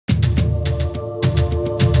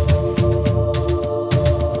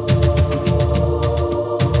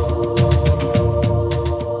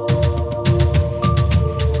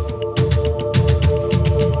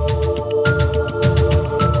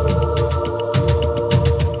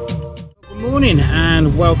morning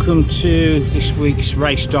and welcome to this week's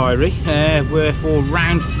race diary. We're for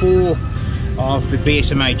round 4 of the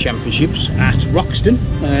BSMA Championships at Roxton,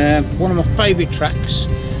 one of my favourite tracks.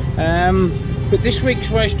 But this week's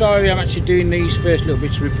race diary, I'm actually doing these first little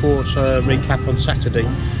bits of reports, recap on Saturday,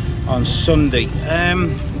 on Sunday.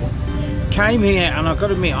 Came here and I've got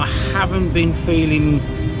to admit I haven't been feeling...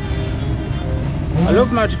 I love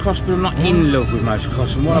motocross, but I'm not in love with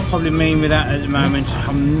motocross, and what I probably mean with that at the moment,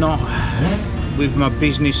 I'm not with my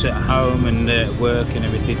business at home and work and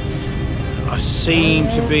everything. I seem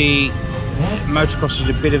to be... motocross is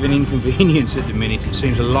a bit of an inconvenience at the minute. It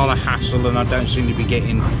seems a lot of hassle and I don't seem to be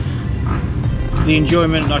getting the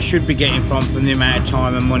enjoyment I should be getting from the amount of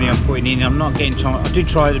time and money I'm putting in. I'm not getting time. I did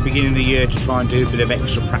try at the beginning of the year to try and do a bit of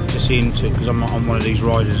extra practicing because I'm one of these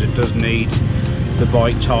riders that does need the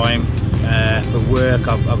bike time. For work,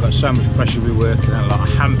 I've got so much pressure with work and I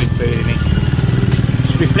haven't been feeling it.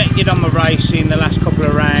 It's reflected on my racing the last couple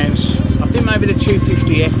of rounds. I think maybe the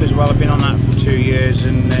 250F as well. I've been on that for 2 years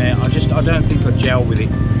and I don't think I gel with it.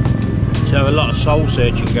 So a lot of soul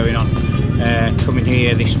searching going on. Coming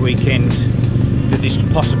here this weekend, that this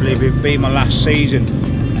could possibly be my last season.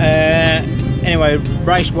 Anyway,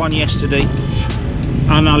 race 1 yesterday,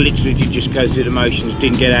 and I literally did just go through the motions.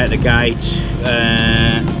 Didn't get out the gate.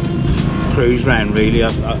 Cruise round really. I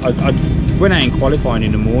went out in qualifying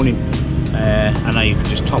in the morning and I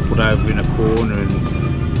just toppled over in a corner and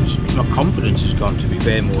my confidence has gone, to be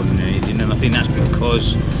fair, more than anything, and I think that's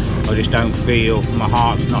because I just don't feel, my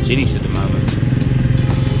heart's not in it at the moment.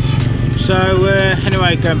 So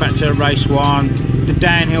anyway, going back to race 1, the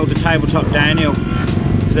downhill, the tabletop downhill,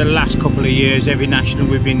 for the last couple of years, every national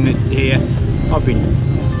we've been here, I've been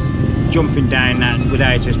jumping down that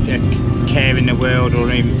without a care in the world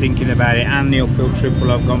or even thinking about it. And the uphill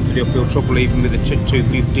triple, I've gone for the uphill triple even with the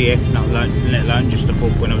 250F, let alone just the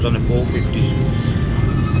book when I was on the 450s.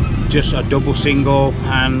 Just a double single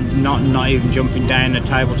and not even jumping down the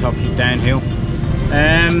tabletop downhill.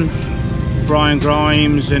 Brian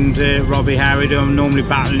Grimes and Robbie Howard, I'm normally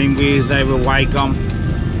battling with, they were way gone,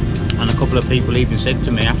 and a couple of people even said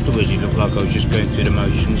to me afterwards it looked like I was just going through the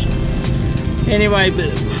motions. Anyway,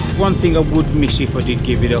 but one thing I would miss if I did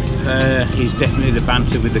give it up is definitely the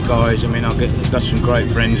banter with the guys. I mean, I've got some great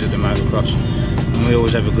friends at the motocross and we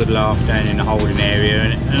always have a good laugh down in the holding area,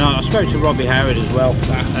 and I spoke to Robbie Howard as well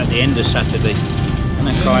at the end of Saturday, and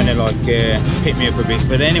that kind of like picked me up a bit.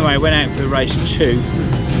 But anyway, I went out for race 2.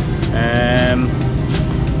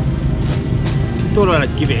 Thought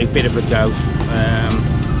I'd give it a bit of a go.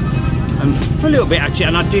 And for a little bit actually,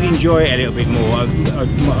 and I did enjoy it a little bit more.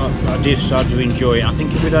 I did start to enjoy it. I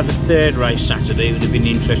think if we'd had a 3rd race Saturday, it would have been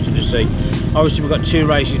interesting to see. Obviously we've got 2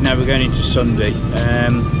 races now, we're going into Sunday,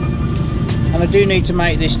 and I do need to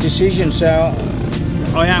make this decision, so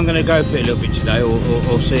I am going to go for it a little bit today,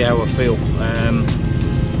 or see how I feel.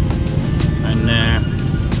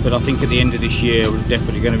 But I think at the end of this year we're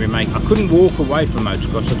definitely going to be making... I couldn't walk away from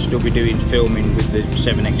motocross. I'd still be doing filming with the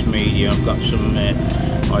 7X media. I've got some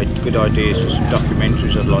good ideas for some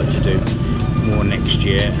documentaries I'd like to do more next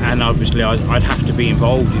year, and obviously I'd have to be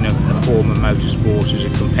involved in a form of motorsport as a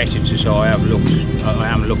competitor, so I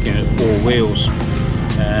am looking at 4 wheels.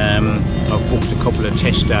 I've booked a couple of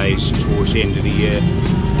test days towards the end of the year.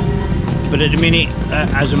 But at the minute,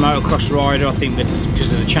 as a motocross rider, I think that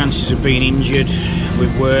because of the chances of being injured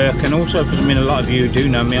with work, and also because, I mean, a lot of you do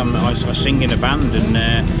know me, I sing in a band, and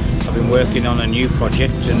I've been working on a new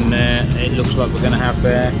project, and it looks like we're going to have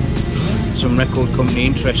some record company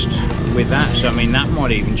interest with that, so I mean that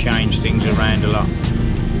might even change things around a lot.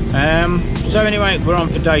 So anyway, we're on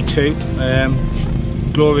for day 2.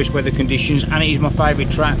 Glorious weather conditions, and it is my favourite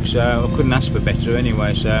track, so I couldn't ask for better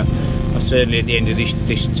anyway. So certainly at the end of this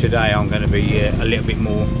today, I'm going to be a little bit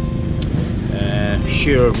more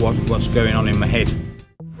sure of what's going on in my head.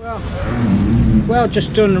 Well,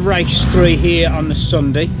 just done race 3 here on the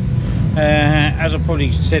Sunday. As I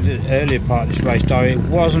probably said at the earlier part of this race diary,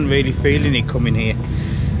 wasn't really feeling it coming here.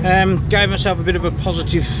 Gave myself a bit of a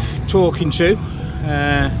positive talking to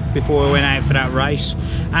before I went out for that race,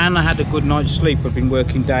 and I had a good night's sleep. I've been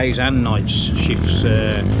working days and nights shifts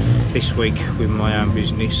this week with my own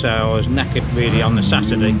business, so I was knackered really on the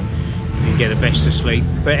Saturday. Didn't get the best of sleep,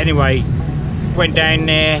 but anyway, went down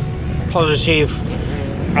there positive,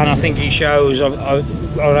 and I think it shows.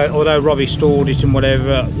 Although Robbie stalled it and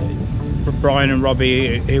whatever, Brian and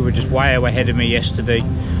Robbie, who were just way ahead of me yesterday,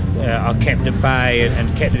 I kept at bay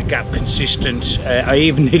and kept the gap consistent. I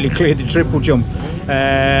even nearly cleared the triple jump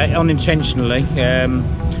unintentionally.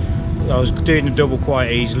 I was doing the double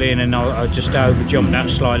quite easily, and then I just over jumped out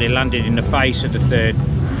slightly, landed in the face of the 3rd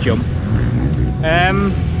jump.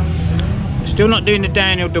 Still not doing the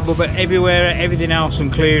downhill double, but everywhere, everything else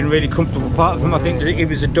I'm clear and really comfortable. Apart from, I think it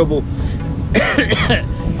was a double.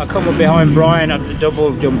 I come up behind Brian at the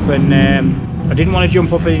double jump, and I didn't want to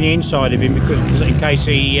jump up in the inside of him because in case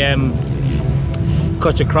he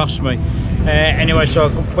cut across me. Anyway, so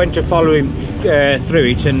I went to follow him through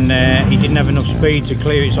it, and he didn't have enough speed to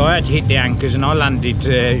clear it, so I had to hit the anchors, and I landed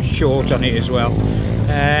short on it as well.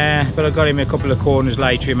 But I got him a couple of corners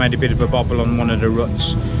later. He made a bit of a bobble on one of the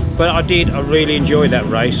ruts. But I really enjoyed that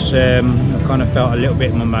race. I kind of felt a little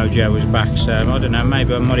bit my mojo was back, so I don't know,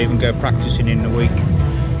 maybe I might even go practicing in the week.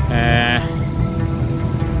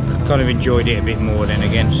 Kind of enjoyed it a bit more then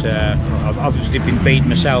again, so I've obviously been beating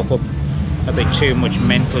myself up a bit too much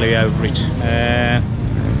mentally over it.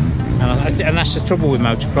 And that's the trouble with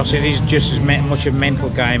motocross. It is just as much a mental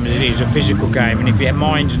game as it is a physical game, and if your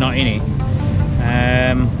mind's not in it,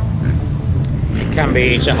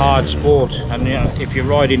 it's a hard sport. And you know, if you're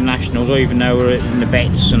riding nationals, or even though we're in the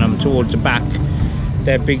vets and I'm towards the back,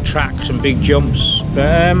 they're big tracks and big jumps.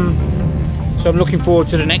 But so I'm looking forward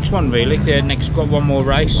to the next one really. Got one more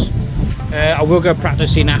race. I will go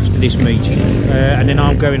practicing after this meeting, and then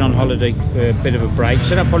I'm going on holiday for a bit of a break, so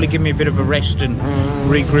that'll probably give me a bit of a rest and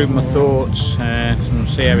regroup my thoughts, and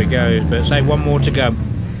see how it goes. But say one more to go.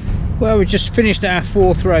 Well, we just finished our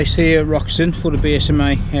 4th race here at Roxton for the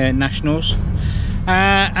BSMA Nationals,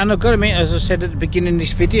 and I've got to admit, as I said at the beginning of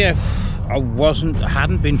this video, I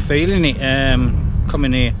hadn't been feeling it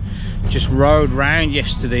coming here. Just rode round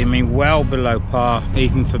yesterday, I mean well below par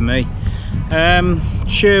even for me.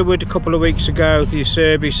 Sherwood a couple of weeks ago, the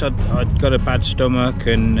service, I'd got a bad stomach,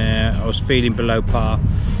 and I was feeling below par.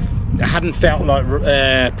 I hadn't felt like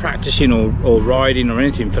practicing or riding or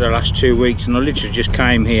anything for the last 2 weeks, and I literally just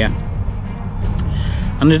came here.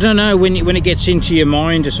 And I don't know, when it gets into your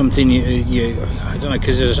mind or something, I don't know,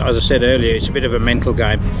 because as I said earlier, it's a bit of a mental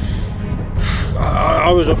game.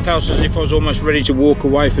 I felt as if I was almost ready to walk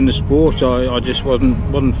away from the sport. I just wasn't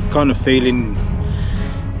kind of feeling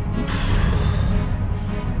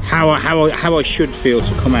how I should feel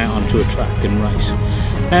to come out onto a track and race.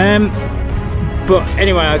 But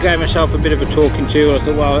anyway, I gave myself a bit of a talking to. I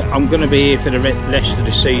thought, well, I'm going to be here for the rest of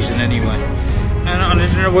the season anyway. And I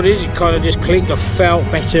don't know what it is, it kind of just clicked. I felt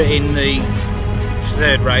better in the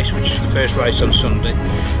 3rd race, which is the first race on Sunday.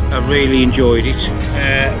 I really enjoyed it.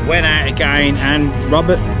 Went out again, and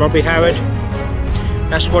Robbie Howard,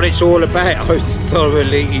 that's what it's all about. I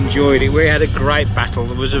thoroughly enjoyed it. We had a great battle.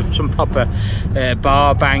 There was some proper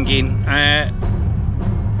bar banging,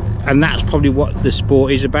 and that's probably what the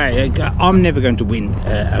sport is about. I'm never going to win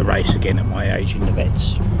a race again at my age in the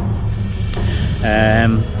vets.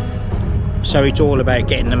 So it's all about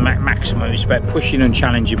getting the maximum. It's about pushing and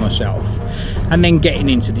challenging myself, and then getting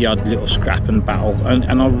into the odd little scrap and battle,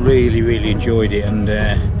 and I really enjoyed it. And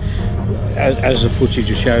as the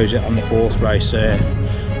footage shows it on the 4th race,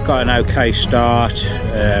 got an okay start.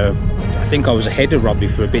 I think I was ahead of Robbie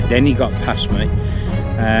for a bit, then he got past me.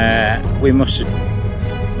 We must have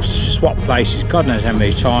swapped places God knows how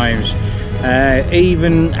many times.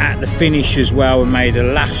 Even at the finish as well, we made a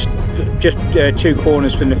last just 2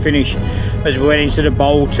 corners from the finish. As we went into the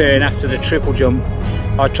bowl turn after the triple jump,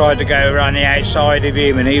 I tried to go around the outside of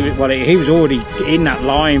him, and he was already in that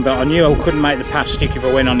line, but I knew I couldn't make the pass stick if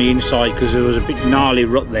I went on the inside because there was a bit gnarly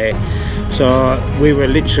rut there. So we were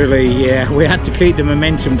literally, we had to keep the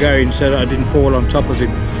momentum going so that I didn't fall on top of him.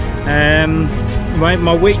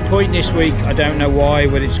 My weak point this week, I don't know why,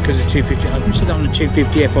 whether it's because of 250. I haven't said on the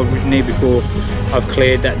 250F I've ridden here before, I've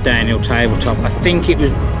cleared that downhill tabletop. I think it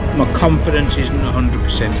was my confidence isn't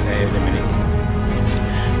 100% there at the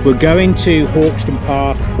minute. We're going to Hawkston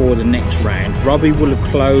Park for the next round. Robbie will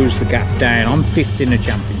have closed the gap down. I'm 5th in the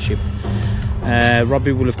championship.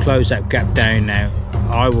 Robbie will have closed that gap down now.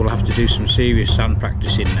 I will have to do some serious sand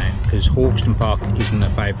practicing now, because Hawkston Park isn't a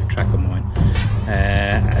favourite track of mine.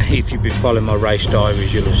 If you've been following my race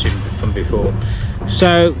diaries, you'll have seen it from before.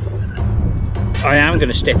 So I am going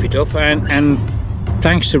to step it up, and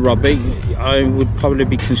thanks to Robbie, I would probably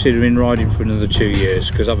be considering riding for another 2 years,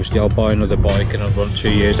 because obviously I'll buy another bike and I'll run 2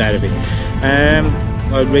 years out of it.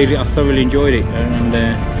 I thoroughly enjoyed it, and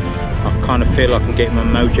I kind of feel I can get my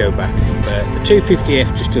mojo back. But the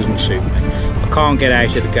 250F just doesn't suit me. I can't get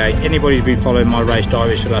out of the gate. Anybody who's been following my race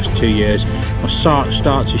diaries for the last 2 years, my starts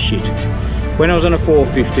are shit. When I was on a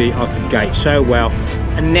 450, I could gate so well,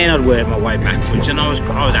 and then I'd work my way backwards, and I was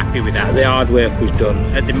happy with that. The hard work was done.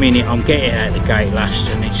 At the minute, I'm getting out the gate last,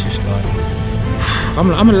 and it's just like,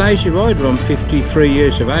 I'm a lazy rider. I'm 53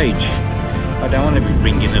 years of age. I don't want to be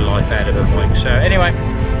wringing the life out of a bike. So anyway,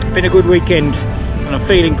 been a good weekend, and I'm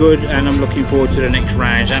feeling good, and I'm looking forward to the next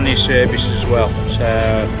rounds and these services as well.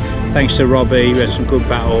 So Thanks to Robbie, we had some good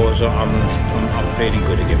battles. I'm feeling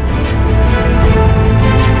good again.